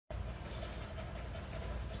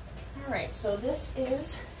Alright, so this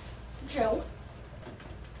is Joe.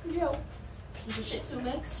 Joe. He's a Shih Tzu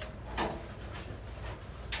mix.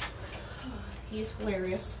 He's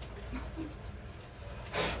hilarious.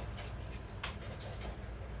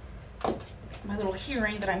 My little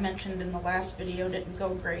hearing that I mentioned in the last video didn't go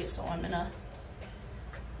great, so I'm in a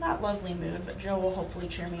not lovely mood, but Joe will hopefully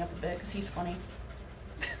cheer me up a bit because he's funny.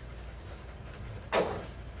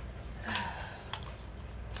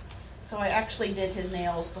 So I actually did his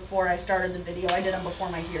nails before I started the video. I did them before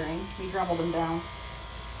my hearing. We drumbled them down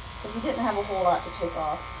because he didn't have a whole lot to take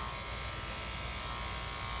off.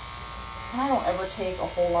 And I don't ever take a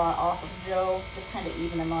whole lot off of Joe, just kind of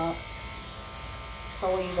even him up.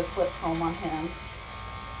 So we'll use a clip comb on him.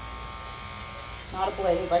 Not a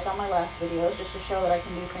blade like on my last videos, just to show that I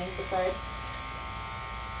can do things besides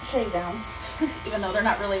shave downs. Even though they're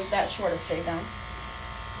not really that short of shave downs.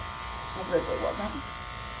 Well, Ridley wasn't.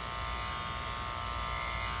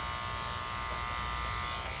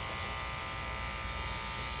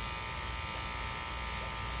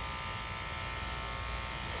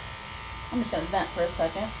 I'm just going to vent for a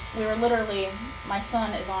second. We were literally, my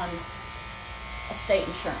son is on a state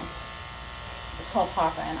insurance. It's called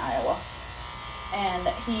PACA in Iowa. And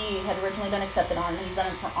he had originally been accepted on it. He's been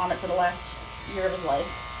on it for the last year of his life.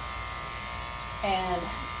 And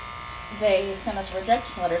they sent us a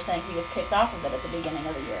rejection letter saying he was kicked off of it at the beginning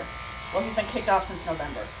of the year. Well, he's been kicked off since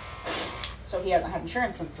November. So he hasn't had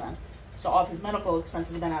insurance since then. So all of his medical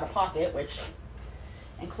expenses have been out of pocket, which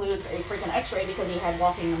includes a freaking x-ray because he had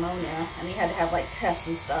walking pneumonia and he had to have like tests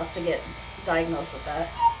and stuff to get diagnosed with that.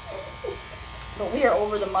 But we are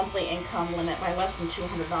over the monthly income limit by less than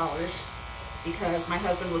 $200 because my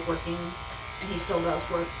husband was working and he still does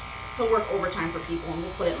work. He'll work overtime for people and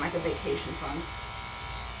we'll put it in like a vacation fund.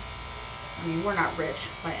 I mean, we're not rich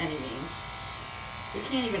by any means. We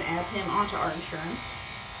can't even add him onto our insurance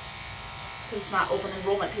because it's not open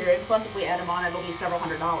enrollment period. Plus if we add him on, it'll be several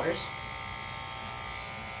 $100s.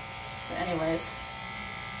 But anyways,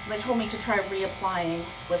 so they told me to try reapplying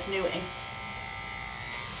with new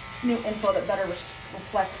info that better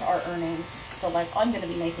reflects our earnings. So like I'm going to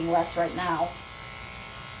be making less right now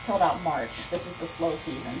till about March. This is the slow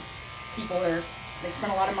season. People they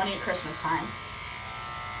spend a lot of money at Christmas time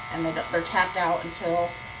and they're tapped out until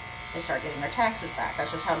they start getting their taxes back.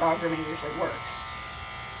 That's just how dog grooming usually works.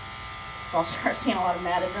 So I'll start seeing a lot of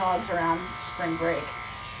matted dogs around spring break.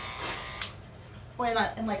 Well,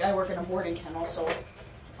 and like I work in a boarding kennel, so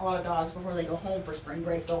a lot of dogs, before they go home for spring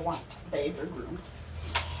break, they'll want bathed or groomed.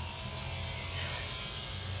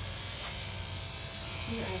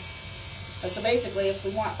 Yes. So basically, if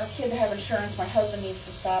we want our kid to have insurance, my husband needs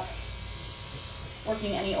to stop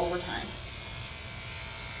working any overtime.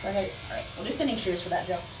 Right? All right, we'll do thinning shears for that,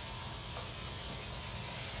 Joe.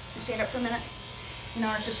 You stand up for a minute? You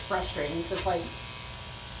know, it's just frustrating because it's like,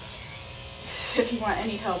 if you want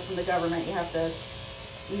any help from the government, you have to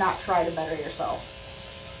not try to better yourself.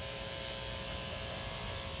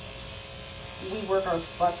 We work our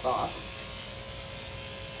butts off.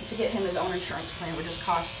 And to get him his own insurance plan would just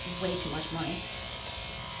cost way too much money.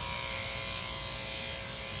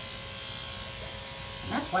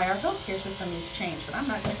 And that's why our healthcare system needs change, but I'm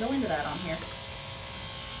not going to go into that on here.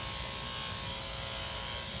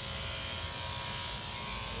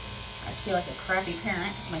 I just feel like a crappy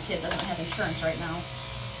parent because my kid doesn't have insurance right now.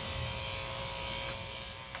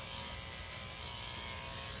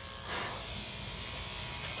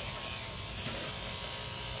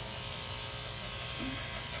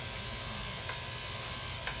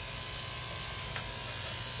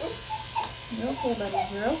 You're okay,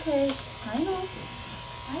 buddy. You're okay. I know.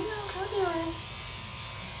 I know. I'll be alright.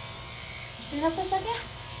 Stand up for a second.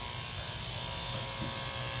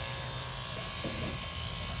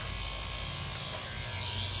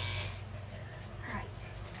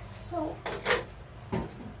 So, I'm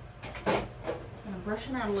going to brush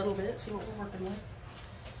him out a little bit, see what we're working with.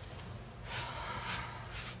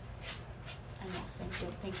 I know,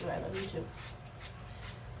 thank you, I love you too.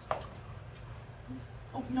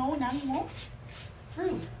 Oh, no, now you won't?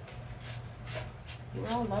 Rude. You were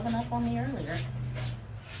all loving up on me earlier.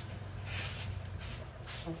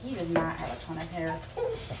 So he does not have a ton of hair.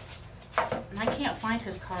 And I can't find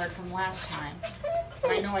his card from last time.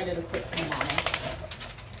 But I know I did a quick thing on it.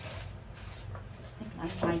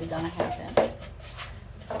 I might have done a ½ inch.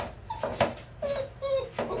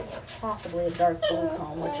 Possibly a dark blue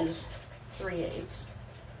comb, which is 3/8.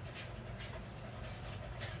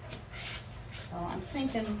 So I'm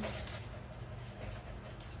thinking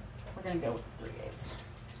we're going to go with 3/8.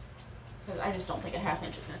 Because I just don't think a ½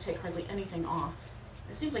 inch is going to take hardly anything off.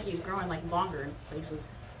 It seems like he's growing like longer in places.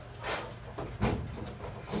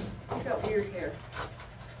 He's got weird hair.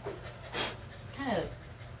 It's kind of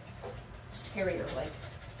terrier-like.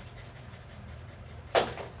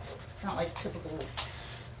 It's not like typical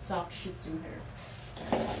soft Shih Tzu hair.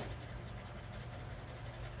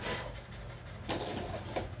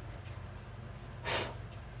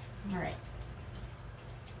 All right.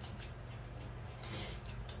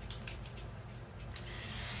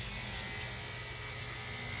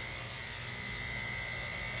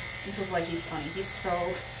 This is why he's funny. He's so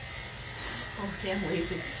damn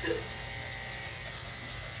lazy.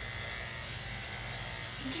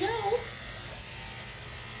 Joe.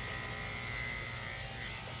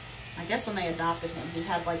 I guess when they adopted him, he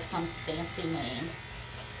had like some fancy name.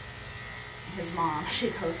 His mom, she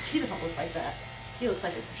goes, he doesn't look like that. He looks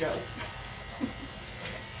like a Joe.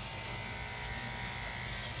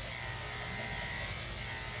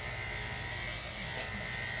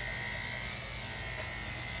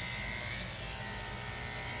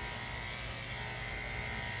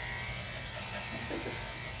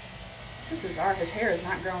 This is bizarre. His hair is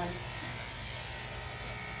not growing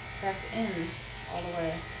back in all the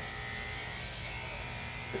way.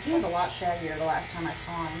 Because he was a lot shaggier the last time I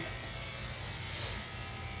saw him.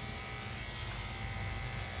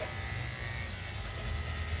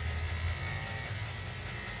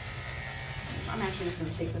 So I'm actually just going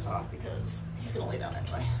to take this off because he's going to lay down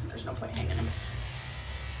anyway. There's no point hanging him.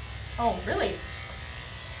 Oh, really?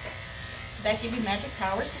 Did that give you magic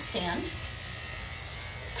powers to stand?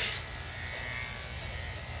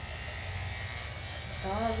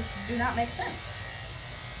 This do not make sense.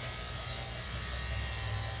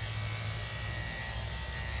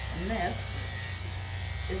 And this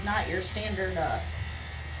is not your standard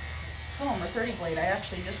comb or 30 blade. I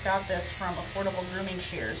actually just got this from Affordable Grooming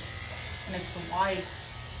Shears, and it's the wide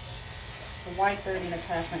 30 and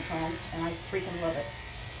attachment combs, and I freaking love it.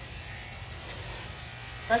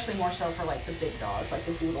 Especially more so for like the big dogs, like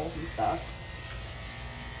the doodles and stuff.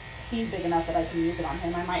 He's big enough that I can use it on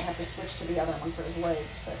him. I might have to switch to the other one for his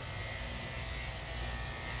legs, but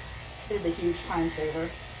it is a huge time saver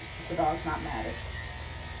if the dog's not matted.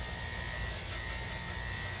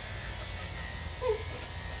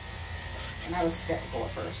 And I was skeptical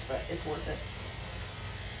at first, but it's worth it.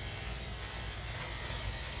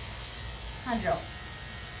 Hi, Joe.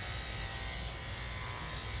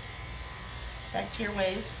 Back to your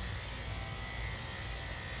ways.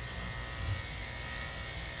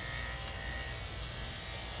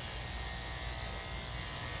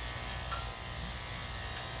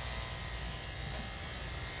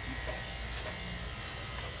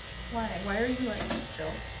 Why are you like this,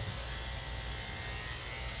 Joe?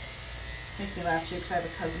 Makes me laugh too because I have a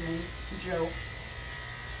cousin named Joe.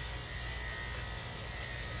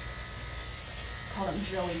 Called him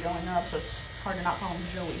Joey growing up, so it's hard to not call him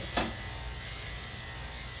Joey.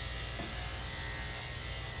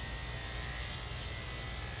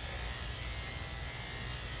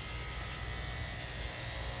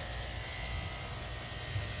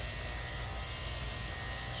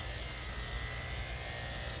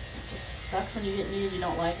 Sucks when you get news you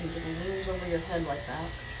don't like and it just looms over your head like that.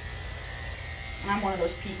 And I'm one of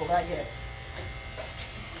those people that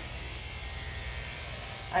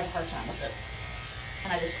I have a hard time with it.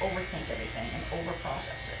 And I just overthink everything and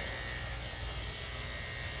overprocess it.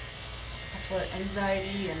 That's what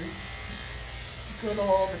anxiety and good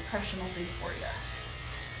old depression will do for you.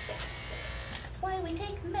 That's why we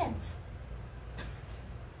take meds.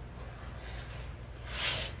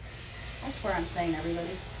 I swear I'm sane,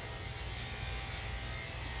 everybody.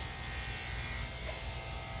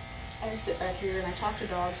 I just sit back here and I talk to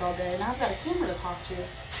dogs all day. Now I've got a camera to talk to.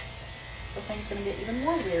 So things are going to get even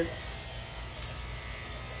more weird.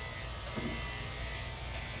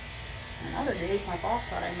 And other days, my boss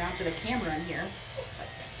thought I mounted a camera in here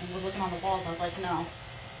and was looking on the walls. I was like, no.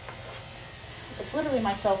 It's literally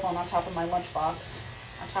my cell phone on top of my lunchbox,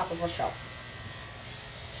 on top of a shelf.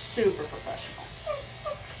 Super professional.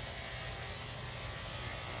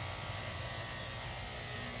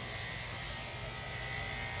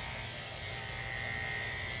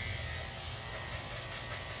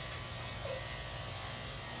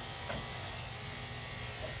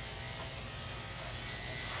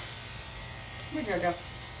 Come here, Jojo.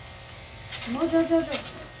 Come on, Jojo.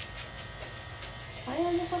 Why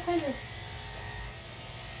are you so crazy?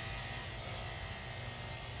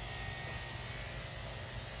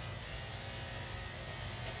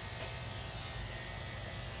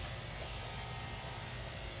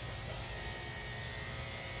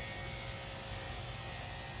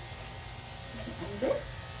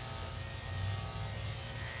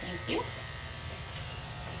 Thank you.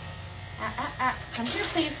 Come here,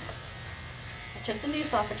 please. I took the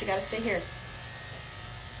noose off, but you gotta stay here.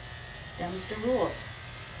 Them's the rules.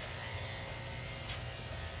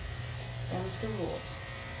 Them's the rules.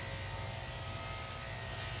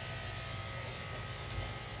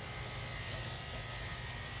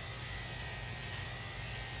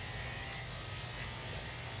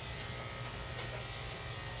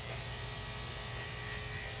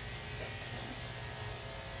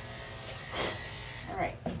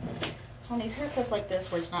 Alright. So on these haircuts like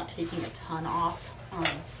this, where it's not taking a ton off,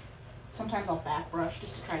 sometimes I'll back brush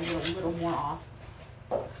just to try to get a little more off.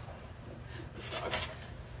 This dog.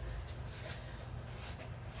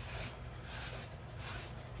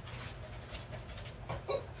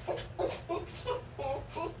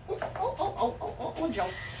 Oh, Joe.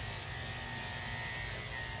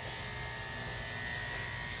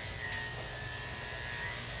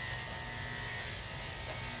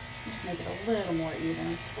 Just make it a little more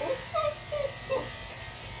even.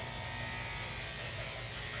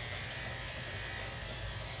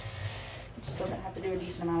 Still gonna have to do a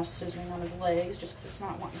decent amount of scissoring on his legs just because it's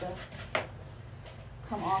not wanting to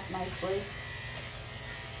come off nicely.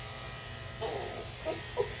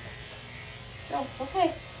 Oh,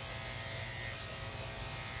 okay.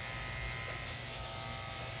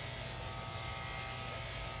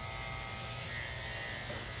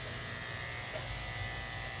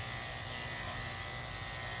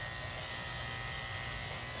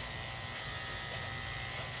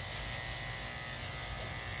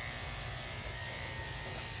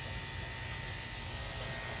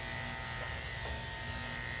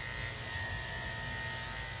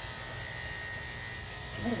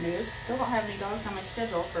 Other news, still don't have any dogs on my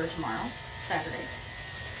schedule for tomorrow, Saturday,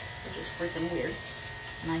 which is freaking weird.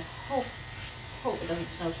 And I hope it doesn't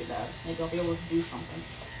snow too bad. Maybe I'll be able to do something.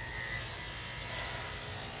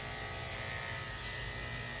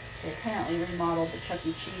 They apparently remodeled the Chuck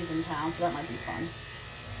E. Cheese in town, so that might be fun.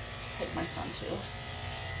 Take my son to.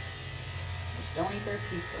 Just don't eat their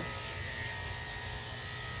pizza.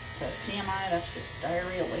 Because TMI, that's just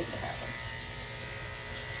diarrhea waiting to happen.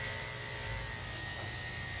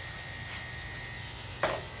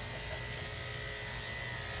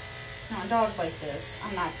 Now, dogs like this,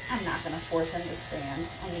 I'm not gonna force him to stand.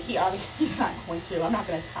 I mean, he's not going to. I'm not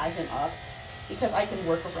gonna tie him up because I can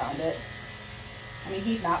work around it. I mean,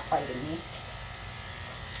 he's not fighting me.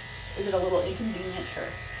 Is it a little inconvenient?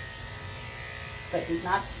 Sure. But he's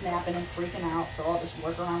not snapping and freaking out, so I'll just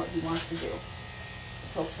work around what he wants to do.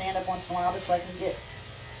 If he'll stand up once in a while just so I can get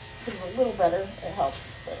him a little better, it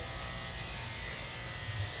helps. But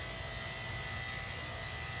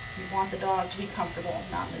you want the dog to be comfortable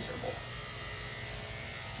and not miserable.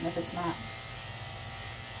 And if it's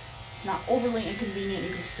not overly inconvenient,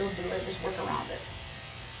 you can still do it, just work around it.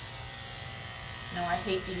 You know, I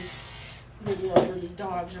hate these videos where these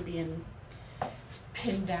dogs are being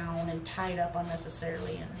pinned down and tied up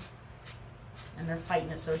unnecessarily and they're fighting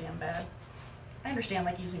it so damn bad. I understand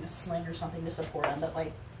like using a sling or something to support them, but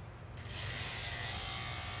like,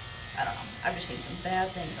 I don't know. I've just seen some bad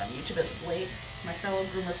things on YouTube as of late. My fellow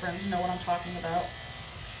groomer friends know what I'm talking about.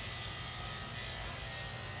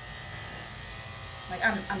 Like,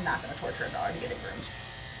 I'm not going to torture a dog to get it groomed.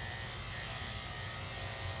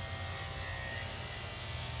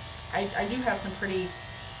 I do have some fairly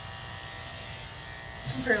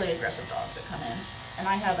aggressive dogs that come in. And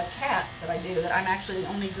I have a cat that I do that I'm actually the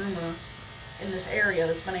only groomer in this area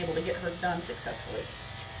that's been able to get her done successfully.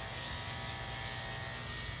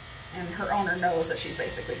 And her owner knows that she's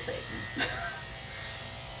basically Satan.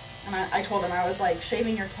 And I told him, I was like,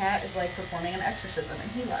 shaving your cat is like performing an exorcism, and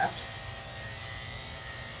he laughed.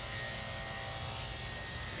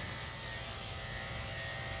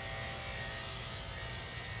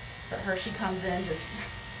 But her, she comes in just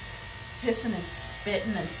hissing and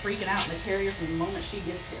spitting and freaking out in the carrier from the moment she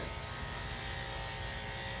gets here.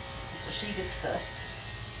 And so she gets the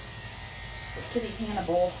kitty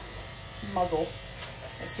Hannibal muzzle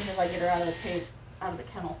as soon as I get her out of the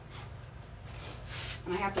kennel.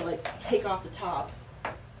 And I have to like take off the top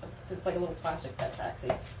because it's like a little plastic pet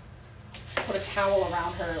taxi. Put a towel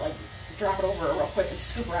around her, like drop it over her real quick and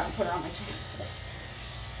scoop her out and put her on my table.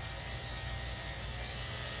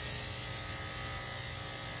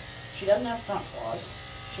 She doesn't have front claws.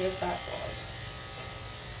 She has back claws.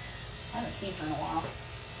 I haven't seen her in a while.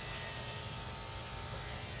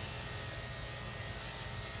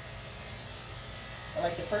 But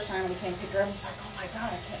like the first time when he came to pick her up, he was like, oh my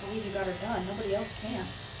God, I can't believe you got her done. Nobody else can.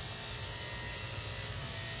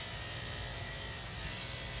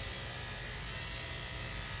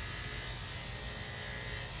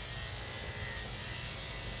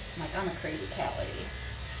 I'm like, I'm a crazy cat lady.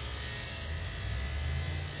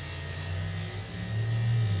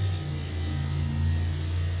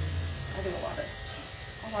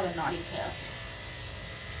 A lot of naughty cats.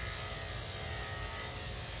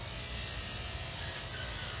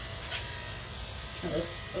 And those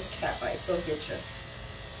cat bites, they'll get you.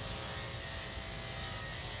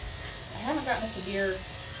 I haven't gotten a severe,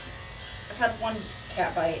 I've had one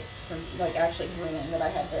cat bite from like actually grooming that I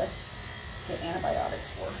had to get antibiotics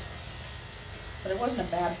for. But it wasn't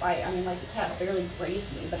a bad bite. I mean, like the cat barely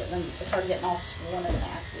grazed me, but then it started getting all swollen and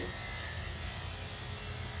nasty.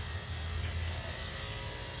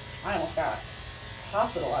 I almost got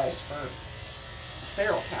hospitalized for a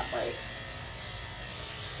feral cat bite.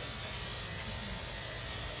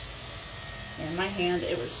 And my hand,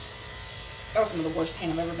 that was some of the worst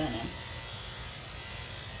pain I've ever been in.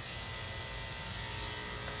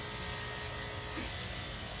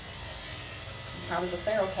 How does a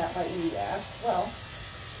feral cat bite you, ask? Well,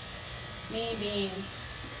 me being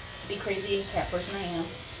the crazy cat person I am,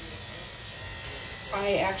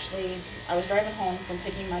 I was driving home from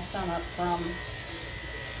picking my son up from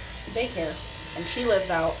daycare, and she lives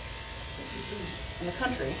out in the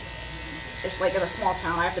country. It's like in a small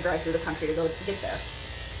town. I have to drive through the country to go to get there.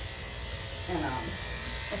 And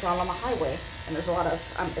it's all on the highway, and there's a lot of,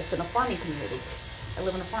 it's in a farming community. I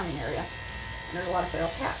live in a farming area, and there's a lot of feral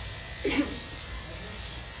cats. And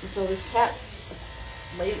so this cat, it's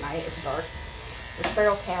late at night, it's dark, this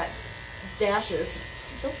feral cat dashes.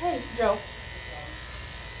 It's okay, Joe.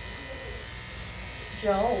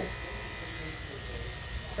 Joe.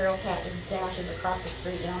 Feral cat just dashes across the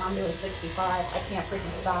street, you know, and I'm doing 65. I can't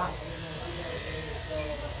freaking stop.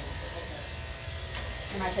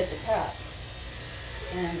 And I hit the cat.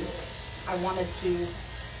 And I wanted to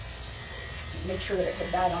make sure that it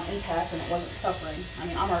had died on impact and it wasn't suffering. I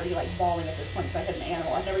mean, I'm already like bawling at this point because I hit an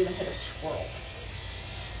animal. I've never even hit a squirrel.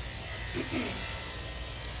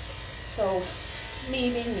 So,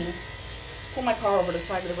 me being me, pull my car over to the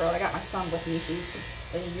side of the road. I got my son with me, who's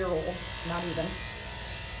a year old, not even.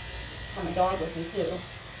 And my dog with me too.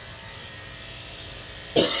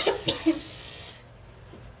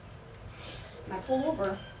 And I pull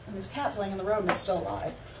over, and this cat's laying in the road and it's still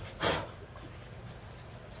alive.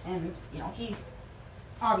 And, you know, he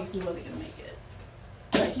obviously wasn't going to make it.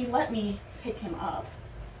 But he let me pick him up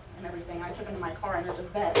and everything. I took him to my car, and there's a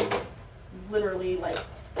vet literally, like,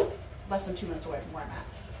 less than 2 minutes away from where I'm at.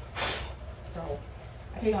 So,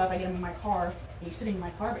 I pick him up, I get him in my car, and he's sitting in my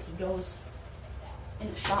car, but he goes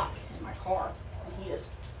into shock in my car. And he just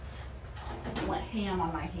went ham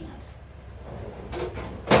on my hand. I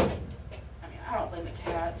mean, I don't blame the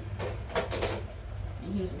cat.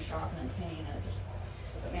 And he was in shock and in pain, and it just...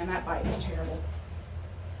 But man, that bite was terrible.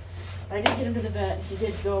 But I did get him to the vet. He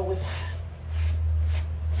did go with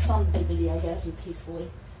some dignity, I guess, and peacefully.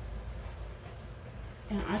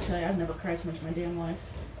 And I tell you, I've never cried so much in my damn life.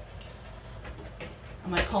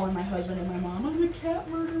 I'm like calling my husband and my mom, I'm a cat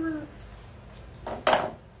murderer.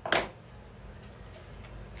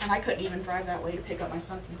 And I couldn't even drive that way to pick up my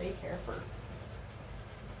son from daycare for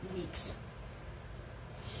weeks.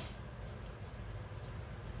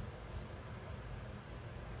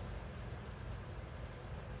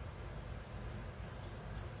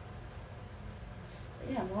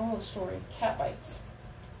 Yeah, moral of the story, cat bites.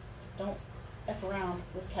 Don't F around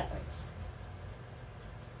with cat bites.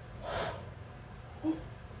 If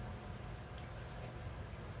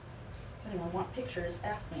anyone want pictures,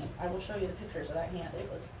 ask me. I will show you the pictures of that hand.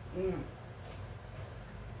 It was, You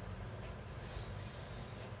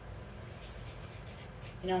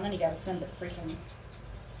know, and then you gotta send the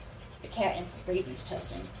cat in for rabies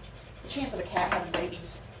testing. The chance of a cat having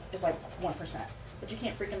rabies is like 1%. But you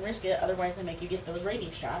can't freaking risk it, otherwise they make you get those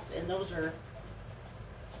rabies shots, and those are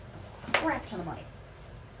a crap ton of money.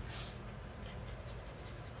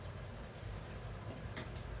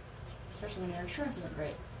 Especially when your insurance isn't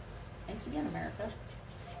great. Thanks again, America.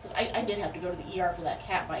 Because I did have to go to the ER for that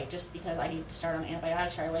cat bite just because I needed to start on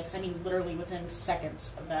antibiotics right away. Because I mean, literally within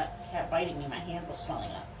seconds of that cat biting me, my hand was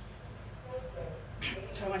swelling up.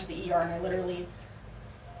 So I went to the ER and I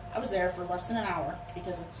was there for less than an hour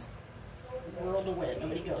because it's world of wit.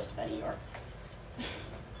 Nobody goes to that ER.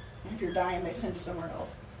 And if you're dying, they send you somewhere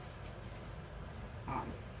else.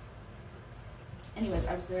 Anyways,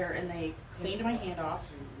 I was there and they cleaned my hand off.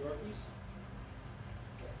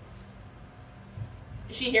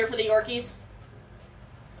 Is she here for the Yorkies?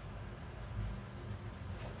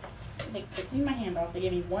 They cleaned my hand off. They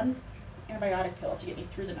gave me one antibiotic pill to get me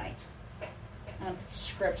through the night. And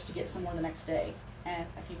scripts to get some more the next day. And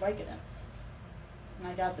a few Vicodin. And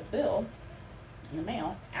I got the bill in the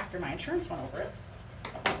mail after my insurance went over it.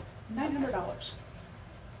 $900.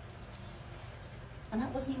 And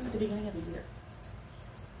that wasn't even at the beginning of the year.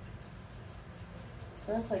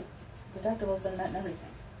 So that's like, deductible's been met and everything.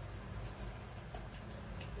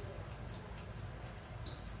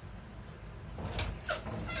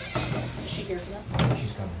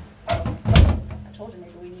 coming. I told you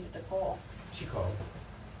maybe we needed to call. She called.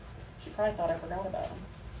 She probably thought I forgot about them.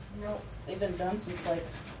 Nope. They've been done since like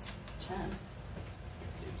 10.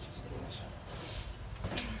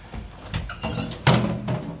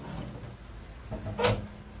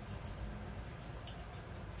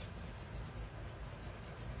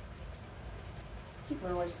 People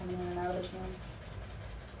are always coming in and out of this room.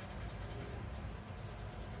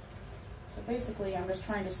 So basically, I'm just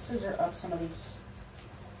trying to scissor up some of these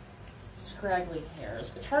scraggly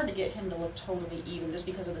hairs. It's hard to get him to look totally even just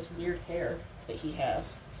because of this weird hair that he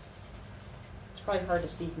has. It's probably hard to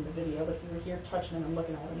see from the video, but if you were here touching him and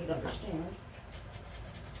looking at him, you'd understand.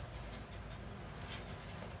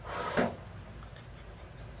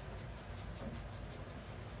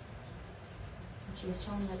 And she was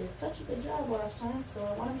telling me I did such a good job last time, so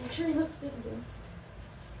I want to make sure he looks good again.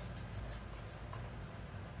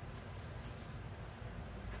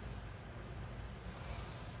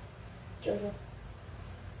 Jojo.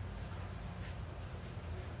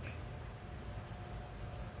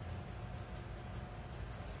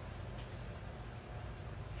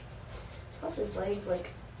 Plus his legs,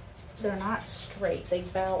 like, they're not straight, they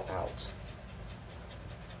bow out.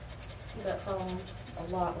 See that problem a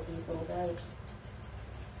lot with these little guys.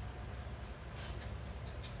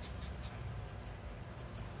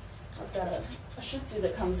 I've got a Shih Tzu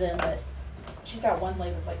that comes in that she's got one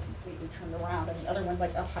leg that's like completely turned around and the other one's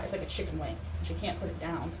like up high. It's like a chicken wing. And she can't put it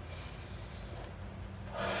down.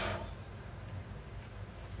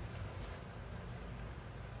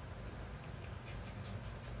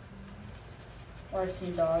 Or I've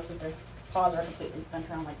seen dogs that their paws are completely bent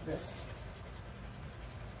around like this.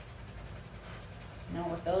 You know,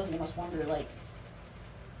 with those you must wonder, like,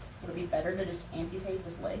 would it be better to just amputate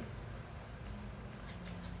this leg?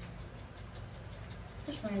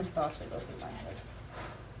 Just random thoughts that go through my head.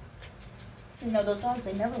 You know, those dogs,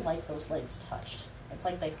 they never like those legs touched. It's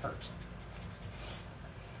like they hurt.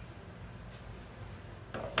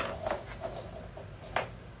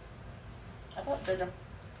 How about Jojo?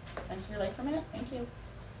 Can I see your leg for a minute? Thank you.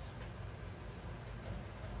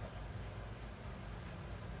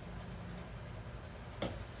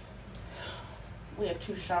 We have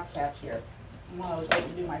 2 shop cats here. And while I was waiting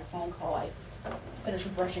to do my phone call, I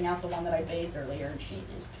finished brushing out the one that I bathed earlier, and she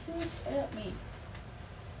is pissed at me.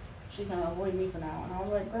 She's gonna avoid me for now. And I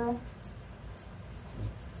was like, girl,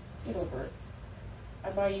 get over it.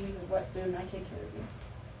 I buy you even wet food and I take care of you.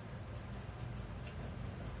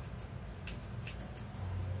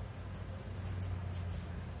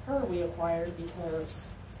 Her we acquired because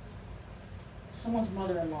someone's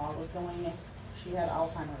mother-in-law was going, she had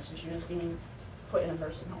Alzheimer's and she was being put in a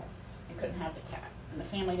nursing home and couldn't have the cat. And the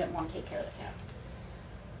family didn't want to take care of the cat.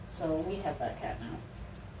 So we have that cat now.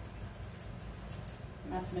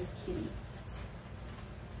 And that's Miss Kitty.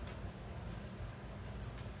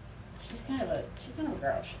 She's kind of a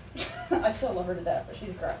grouch. I still love her to death, but she's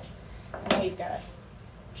a grouch. And then we've got,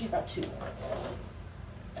 she's about 2.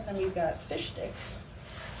 And then we've got Fish Sticks.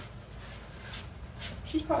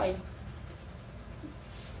 She's probably a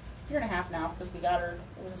year and a half now because we got her,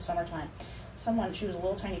 it was the summertime. She was a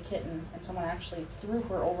little tiny kitten, and someone actually threw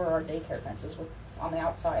her over our daycare fences on the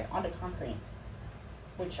outside onto concrete,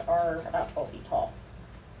 which are about 12 feet tall.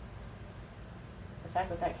 The fact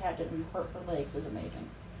that that cat didn't hurt her legs is amazing.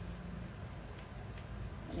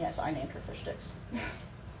 And yes, I named her Fish Sticks.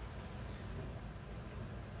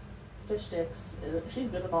 Fish Sticks, she's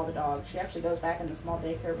good with all the dogs. She actually goes back in the small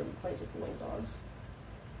daycare room and plays with the little dogs.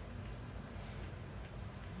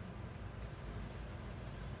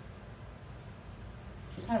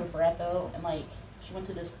 She's kind of a brat though, and like, she went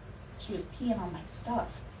through this, she was peeing on my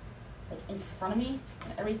stuff, like in front of me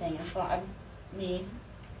and everything, and so I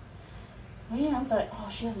thought, oh,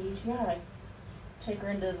 she has a UTI. Take her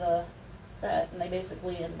into the vet, and they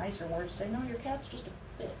basically, in nicer words, say, no, your cat's just a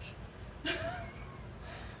bitch.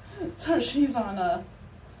 So she's on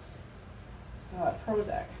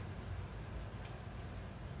Prozac.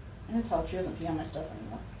 And it's helped. She doesn't pee on my stuff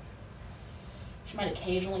anymore. She might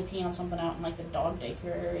occasionally pee on something out in like the dog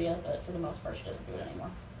daycare area, but for the most part she doesn't do it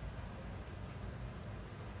anymore.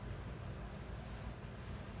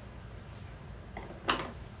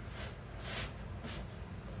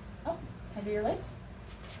 Oh, can I do your legs?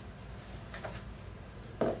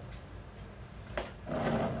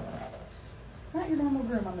 Not your normal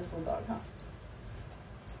groom on this little dog, huh?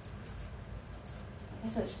 Like I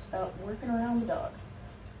said, it's just about working around the dog.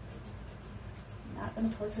 Not going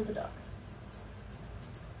to torture the dog.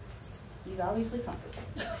 He's obviously comfortable.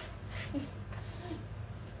 Can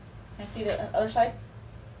I see the other side?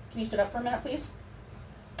 Can you sit up for a minute, please?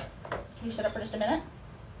 Can you sit up for just a minute?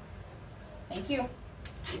 Thank you.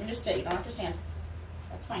 You can just sit. You don't have to stand.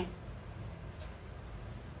 That's fine.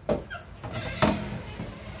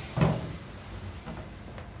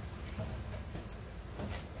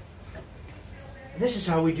 This is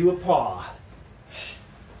how we do a paw.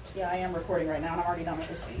 Yeah, I am recording right now, and I'm already done with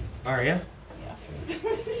this feed. Are you? Yeah.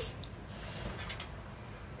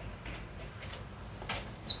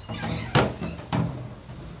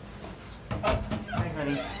 Hi,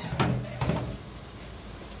 honey.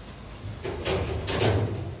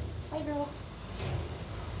 Hi, girls.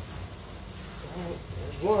 Oh,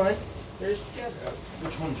 there's one. There's the other.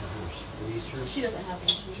 Which one's yours? Are these hers? She doesn't have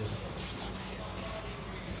any.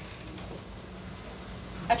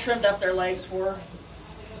 I trimmed up their legs for her.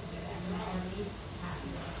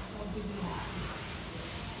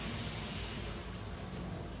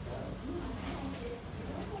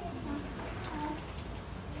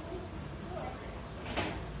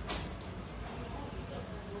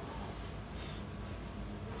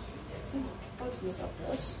 Let's look up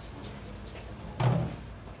this.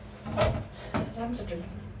 Because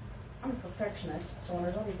I'm a perfectionist, so when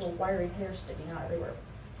there's all these little wiry hairs sticking out everywhere, it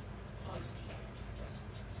bugs me.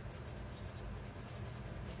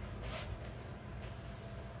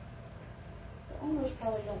 The owners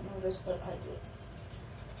probably don't notice, but I do.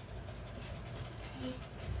 Okay.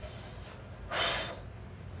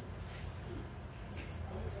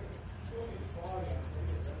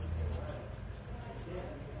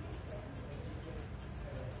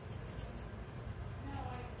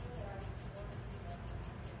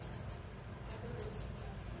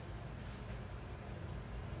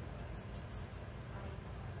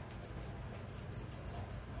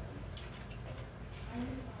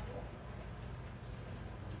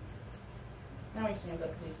 Now he stands up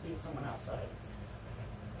because he sees someone outside.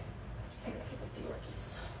 I gotta pick up the Yorkies.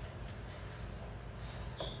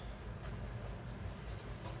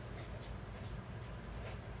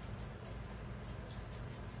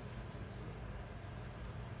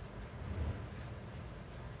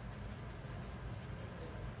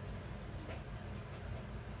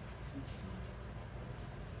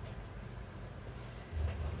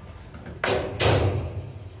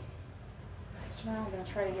 So now I'm gonna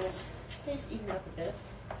try to get his face evened up a bit.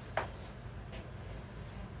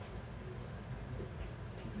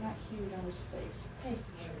 He's not huge on his face. Hey.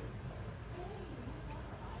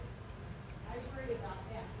 I was worried about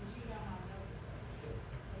that because you don't know.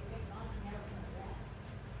 They take long to never come back.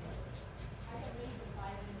 I can leave in 5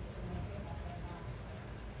 minutes and then get back right now.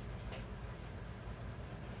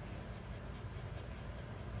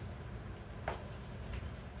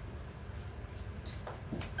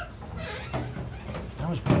 That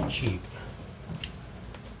was pretty cheap.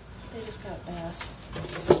 They just got bass.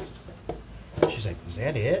 She's like, is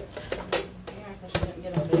that it? Yeah, because she didn't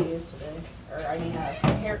get them bathed today. Or, I mean, a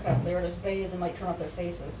haircut. They were just bathed and, like, trim up their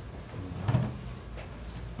faces.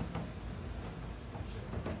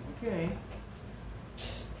 Okay.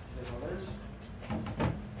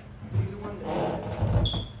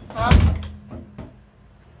 Huh?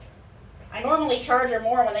 I normally charge her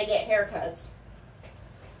more when they get haircuts.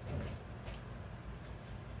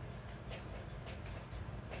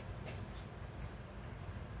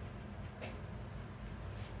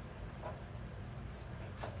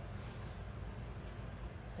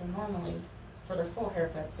 Normally, for their full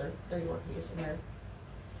haircuts, they're Yorkies, and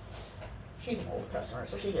she's an old customer,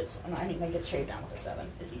 so she gets, and I mean, they get shaved down with a 7.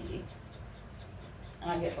 It's easy.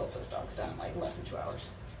 And I get both those dogs done in like less than 2 hours.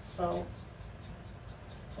 So,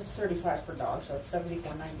 it's $35 per dog, so it's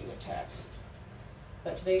 $74.90 with tax.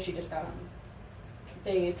 But today she just got them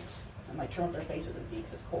bathed and like trim up their faces and feet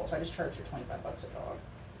because it's cold, so I just charged her $25 a dog.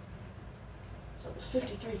 So it was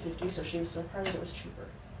 $53.50, so she was surprised it was cheaper.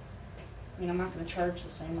 I mean, I'm not going to charge the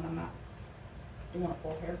same when I'm not doing a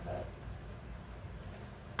full haircut.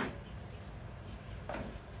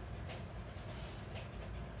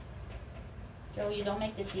 Joe, you don't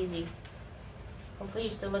make this easy. Hopefully you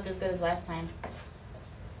still look as good as last time.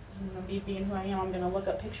 And me being who I am, I'm going to look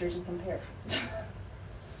up pictures and compare.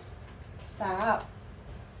 Stop.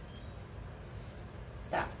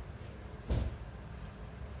 Stop.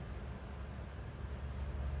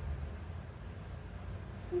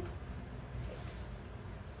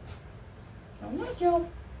 Don't mind, Joe.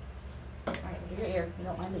 Alright, we'll do your ear. You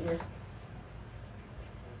don't mind the ear.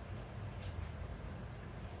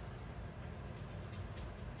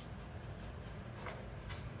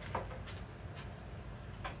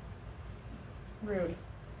 Rude.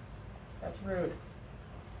 That's rude.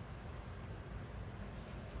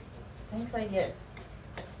 Thanks, I get.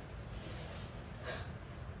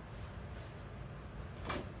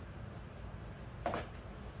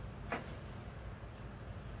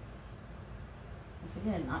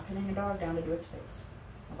 Again, pinning a dog down to do its face.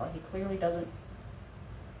 Although he clearly doesn't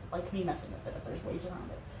like me messing with it, but there's ways around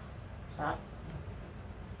it. Stop.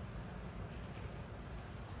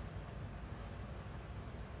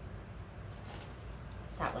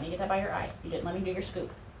 Stop. Let me get that by your eye. You didn't let me do your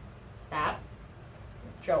scoop. Stop.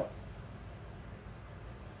 Joe.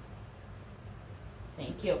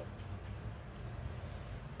 Thank you.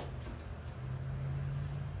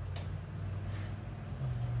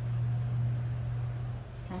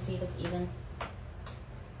 Can I see if it's even?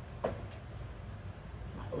 My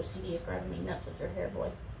OCD is driving me nuts with your hair, boy.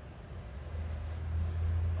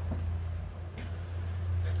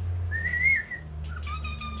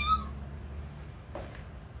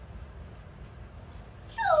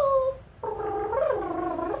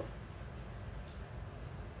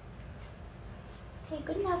 Okay,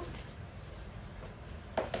 good enough.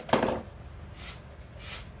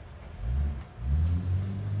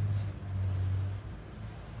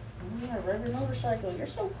 Yeah, ride your motorcycle. You're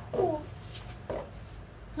so cool.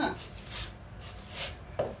 Huh.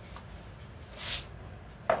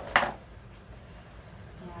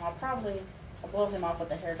 I'll blow him off with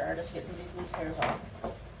the hair dryer just to get some of these loose hairs off.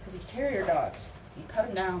 Because these terrier dogs, you cut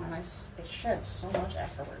them down and they shed so much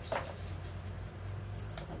afterwards. Like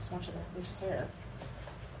so much of that loose hair.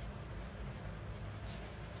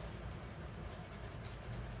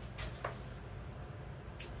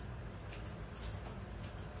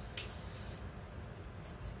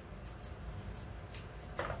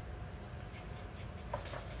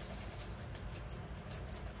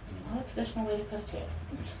 Not a traditional way to cut a tail.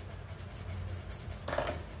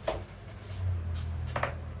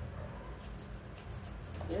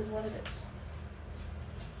 It is what it is.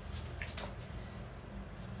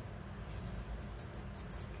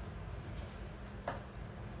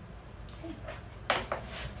 Okay.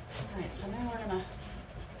 Alright, so now we're gonna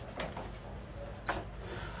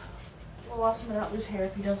blow off some of that loose hair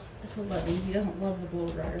if he'll let me. He doesn't love the blow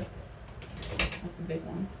dryer, like the big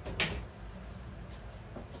one.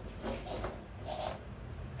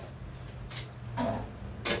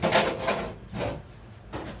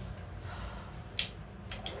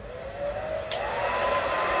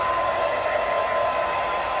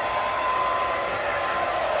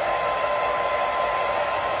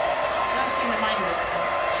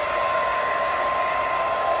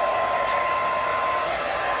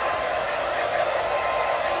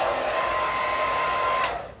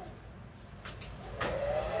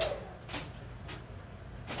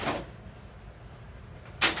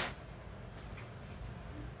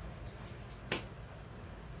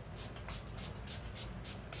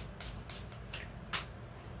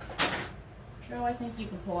 Joe, I think you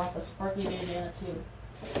can pull off a sparkly bandana too.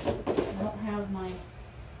 I don't have my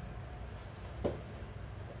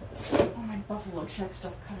buffalo check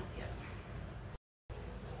stuff cut up yet.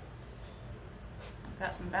 I've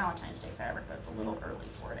got some Valentine's Day fabric, but it's a little early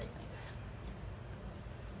for it, I think.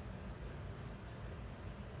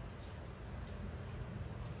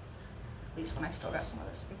 At least when I've still got some of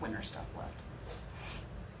this winter stuff left.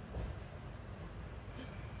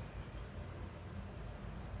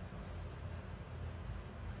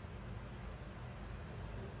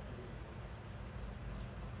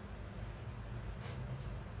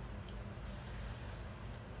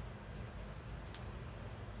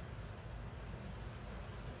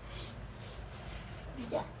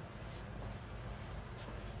 Yeah.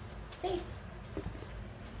 Hey.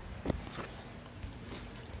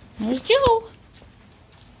 There's Joe.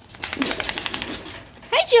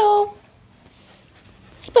 Hi, Joe.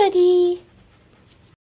 Hi, buddy.